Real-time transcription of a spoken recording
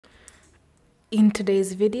In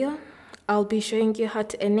today's video, I'll be showing you how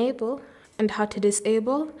to enable and how to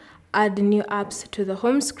disable add new apps to the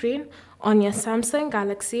home screen on your Samsung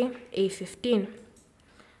Galaxy A15.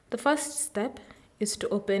 The first step is to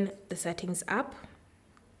open the Settings app,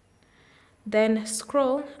 then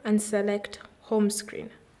scroll and select Home Screen.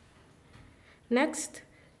 Next,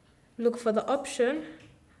 look for the option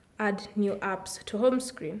Add New Apps to Home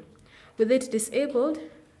Screen. With it disabled,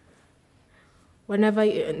 whenever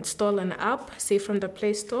you install an app, say from the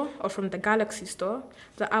Play Store or from the Galaxy Store,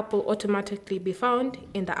 the app will automatically be found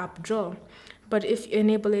in the app drawer. But if you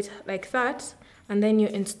enable it like that, and then you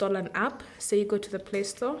install an app, say you go to the Play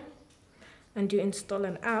Store and you install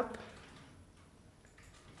an app,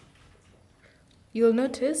 you'll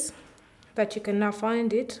notice that you can now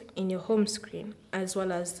find it in your home screen as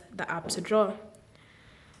well as the apps drawer.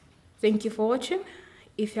 Thank you for watching.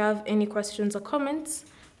 If you have any questions or comments,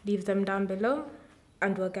 leave them down below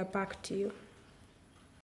and we'll get back to you.